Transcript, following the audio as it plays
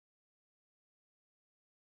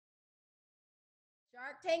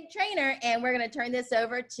Shark Tank trainer, and we're going to turn this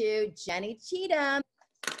over to Jeni Cheatham.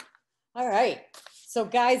 All right. So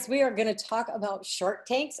guys, we are going to talk about Shark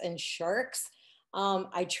Tanks and sharks.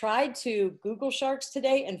 I tried to Google sharks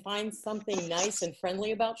today and find something nice and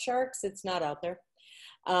friendly about sharks. It's not out there.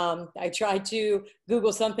 I tried to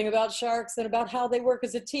Google something about sharks and about how they work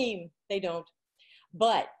as a team. They don't.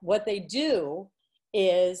 But what they do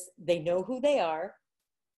is they know who they are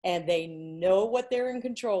and they know what they're in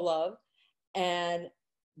control of. And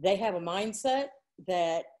they have a mindset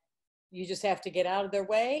that you just have to get out of their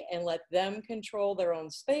way and let them control their own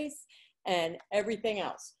space and everything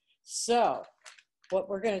else. So what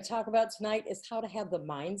we're going to talk about tonight is how to have the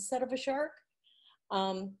mindset of a shark.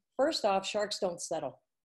 First off, sharks don't settle.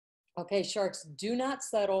 Okay, sharks do not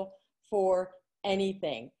settle for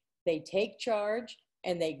anything. They take charge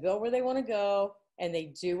and they go where they want to go and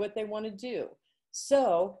they do what they want to do.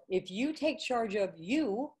 So if you take charge of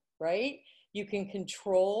you, right, you can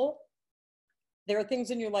control. There are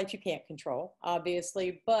things in your life you can't control,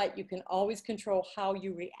 obviously, but you can always control how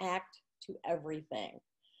you react to everything.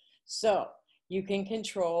 So you can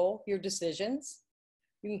control your decisions.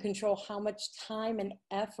 You can control how much time and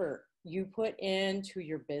effort you put into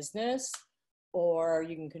your business, or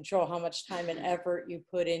you can control how much time and effort you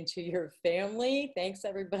put into your family. Thanks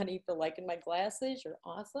everybody for liking my glasses. You're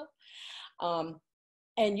awesome.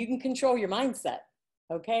 And you can control your mindset,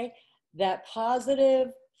 okay? That positive,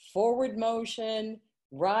 forward motion,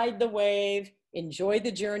 ride the wave, enjoy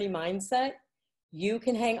the journey mindset. You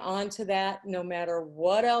can hang on to that no matter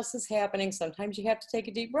what else is happening. Sometimes you have to take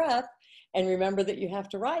a deep breath and remember that you have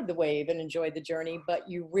to ride the wave and enjoy the journey, but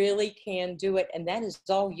you really can do it. And that is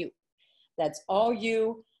all you. That's all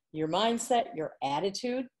you, your mindset, your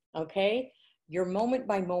attitude, okay? Your moment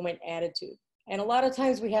by moment attitude. And a lot of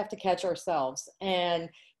times we have to catch ourselves and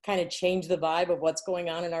kind of change the vibe of what's going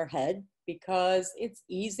on in our head, because it's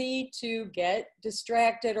easy to get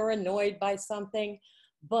distracted or annoyed by something.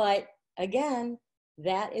 But again,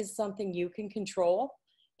 that is something you can control.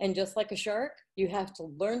 And just like a shark, you have to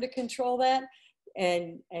learn to control that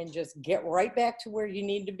and just get right back to where you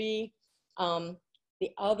need to be. The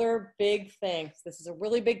other big thing, this is a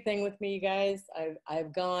really big thing with me, you guys.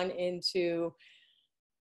 I've gone into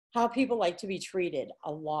how people like to be treated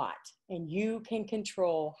a lot, and you can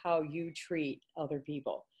control how you treat other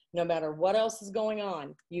people. No matter what else is going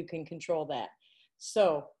on, you can control that.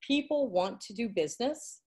 So people want to do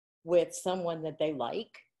business with someone that they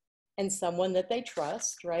like and someone that they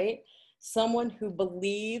trust, right? Someone who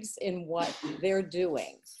believes in what they're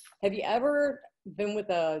doing. Have you ever been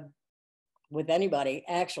with anybody,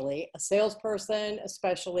 actually, a salesperson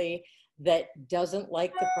especially, that doesn't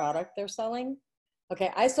like the product they're selling? Okay,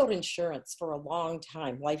 I sold insurance for a long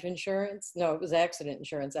time. Life insurance. No, it was accident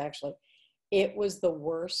insurance, actually. It was the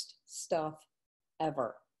worst stuff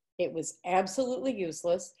ever. It was absolutely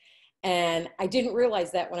useless. And I didn't realize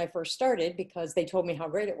that when I first started, because they told me how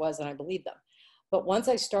great it was and I believed them. But once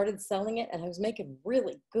I started selling it and I was making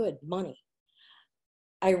really good money,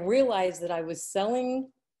 I realized that I was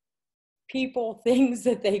selling people things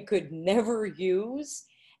that they could never use,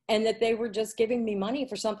 and that they were just giving me money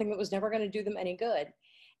for something that was never going to do them any good.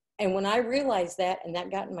 And when I realized that and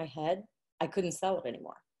that got in my head, I couldn't sell it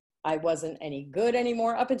anymore. I wasn't any good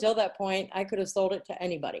anymore. Up until that point, I could have sold it to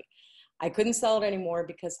anybody. I couldn't sell it anymore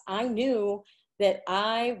because I knew that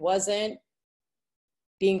I wasn't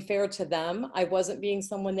being fair to them. I wasn't being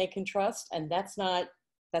someone they can trust, and that's not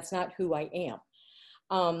who I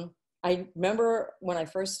am. I remember when I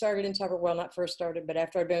first started in Tupperware, well, not first started, but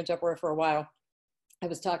after I'd been in Tupperware for a while, I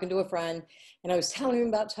was talking to a friend and I was telling him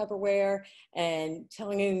about Tupperware and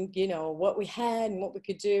telling him, you know, what we had and what we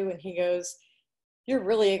could do. And he goes, "You're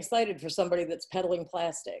really excited for somebody that's peddling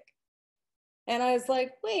plastic." And I was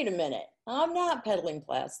like, wait a minute, I'm not peddling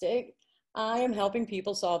plastic. I am helping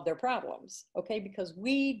people solve their problems, okay? Because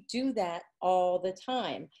we do that all the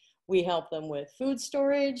time. We help them with food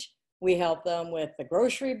storage. We help them with the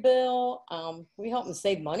grocery bill. We help them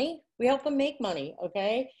save money. We help them make money,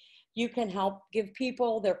 okay? You can help give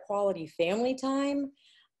people their quality family time.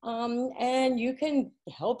 And you can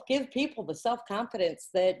help give people the self-confidence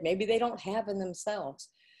that maybe they don't have in themselves.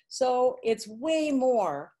 So it's way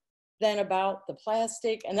more than about the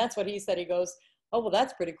plastic. And that's what he said. He goes, "Oh, well,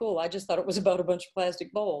 that's pretty cool. I just thought it was about a bunch of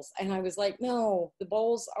plastic bowls." And I was like, no, the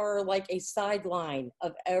bowls are like a sideline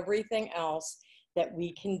of everything else that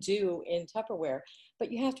we can do in Tupperware.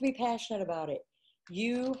 But you have to be passionate about it.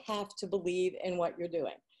 You have to believe in what you're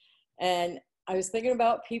doing. And I was thinking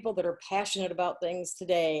about people that are passionate about things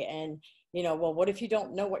today. And, you know, well, what if you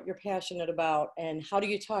don't know what you're passionate about? And how do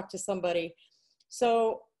you talk to somebody?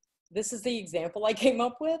 So this is the example I came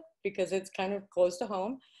up with because it's kind of close to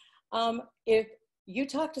home. If you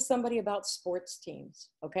talk to somebody about sports teams,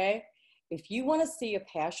 okay? If you want to see a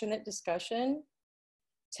passionate discussion,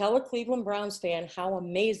 tell a Cleveland Browns fan how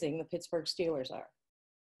amazing the Pittsburgh Steelers are,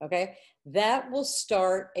 okay? That will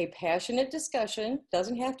start a passionate discussion.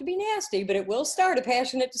 Doesn't have to be nasty, but it will start a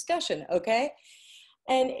passionate discussion, okay?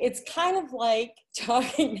 And it's kind of like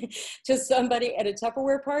talking to somebody at a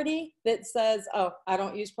Tupperware party that says, oh, I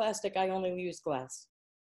don't use plastic, I only use glass,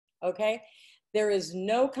 okay? There is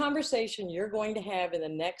no conversation you're going to have in the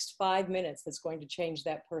next 5 minutes that's going to change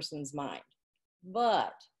that person's mind.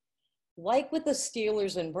 But like with the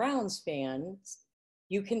Steelers and Browns fans,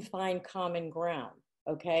 you can find common ground,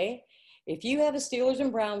 okay? If you have a Steelers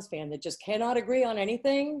and Browns fan that just cannot agree on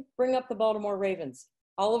anything, bring up the Baltimore Ravens.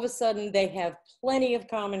 All of a sudden, they have plenty of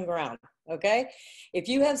common ground, okay? If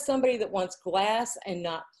you have somebody that wants glass and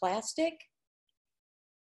not plastic,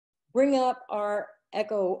 bring up our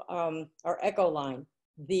eco line,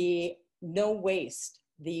 the no waste,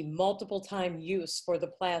 the multiple time use for the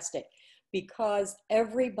plastic, because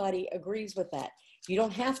everybody agrees with that. You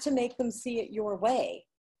don't have to make them see it your way,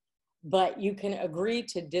 but you can agree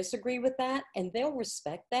to disagree with that, and they'll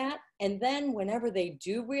respect that. And then whenever they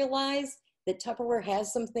do realize that Tupperware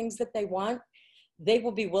has some things that they want, they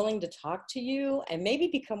will be willing to talk to you and maybe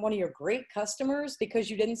become one of your great customers because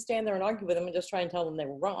you didn't stand there and argue with them and just try and tell them they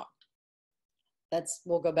were wrong.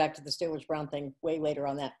 We'll go back to the Steelers Brown thing way later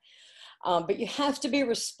on that. But you have to be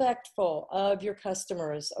respectful of your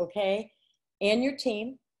customers, okay? And your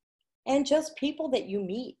team, and just people that you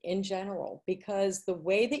meet in general, because the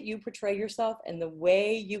way that you portray yourself and the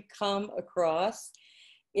way you come across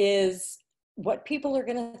is what people are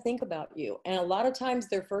going to think about you. And a lot of times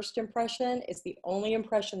their first impression is the only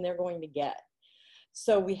impression they're going to get.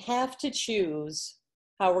 So we have to choose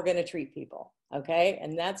how we're going to treat people, okay?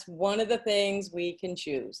 And that's one of the things we can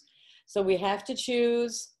choose. So we have to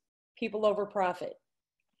choose people over profit.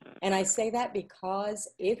 And I say that because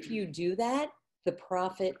if you do that, the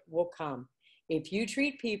profit will come. If you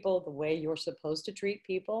treat people the way you're supposed to treat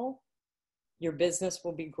people, your business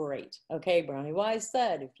will be great. Okay, Brownie Wise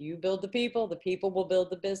said, if you build the people will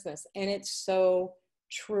build the business. And it's so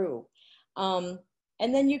true. And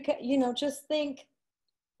then you can, just think,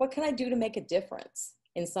 what can I do to make a difference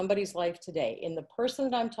in somebody's life today? In the person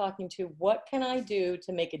that I'm talking to, what can I do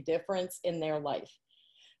to make a difference in their life?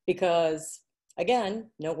 Because again,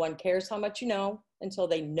 no one cares how much you know until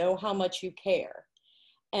they know how much you care.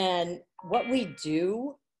 And what we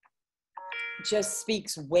do just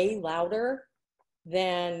speaks way louder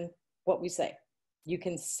than what we say. You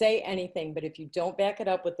can say anything, but if you don't back it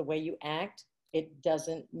up with the way you act, it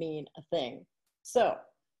doesn't mean a thing. So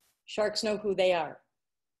sharks know who they are.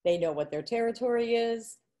 They know what their territory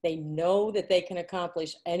is. They know that they can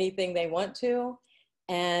accomplish anything they want to.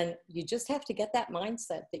 And you just have to get that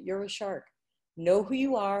mindset that you're a shark. Know who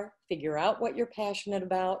you are, figure out what you're passionate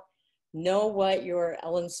about, know what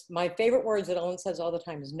my favorite words that Ellen says all the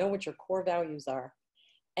time is know what your core values are.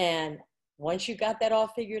 And once you got that all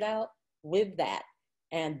figured out, live that.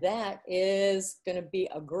 And that is going to be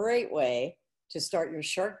a great way to start your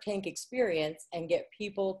Shark Tank experience and get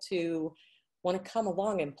people to want to come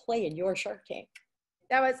along and play in your Shark Tank.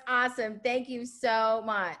 That was awesome. Thank you so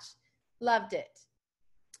much. Loved it.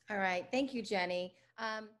 All right. Thank you, Jeni.